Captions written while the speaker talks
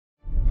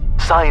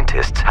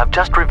Scientists have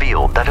just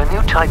revealed that a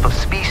new type of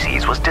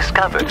species was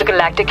discovered. The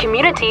galactic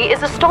community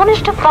is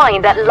astonished to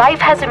find that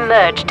life has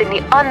emerged in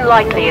the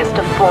unlikeliest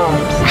of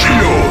forms.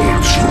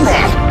 Geodes,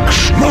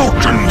 rocks,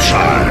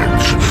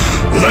 mountainsides,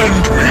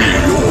 lend me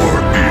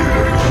your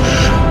ears.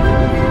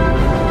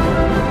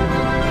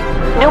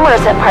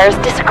 Numerous empires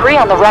disagree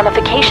on the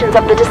ramifications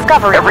of the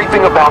discovery.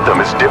 Everything about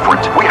them is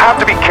different. We have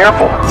to be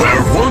careful.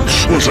 Where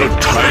once was a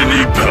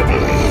tiny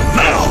pebble,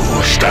 now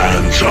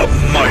stands a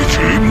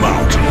mighty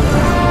mountain.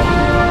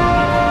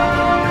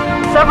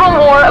 Several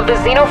more of the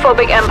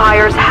xenophobic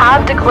empires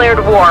have declared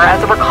war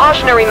as a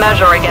precautionary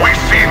measure against... We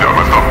see them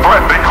as the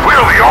threat they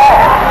clearly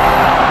are!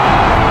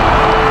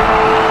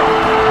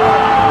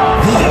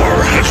 War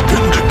has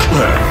been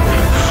declared.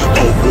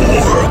 A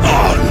war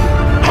on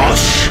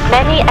us.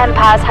 Many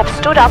empires have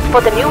stood up for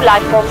the new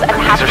life forms and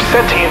have... These are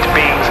sentient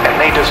beings, and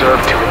they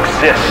deserve to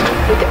exist.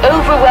 With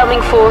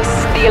overwhelming force,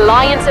 the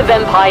alliance of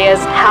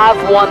empires have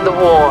won the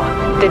war.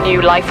 The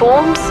new life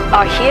forms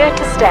are here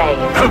to stay.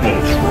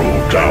 Pebbles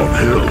roll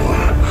downhill.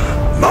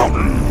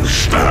 Mountains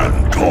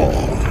stand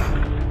tall.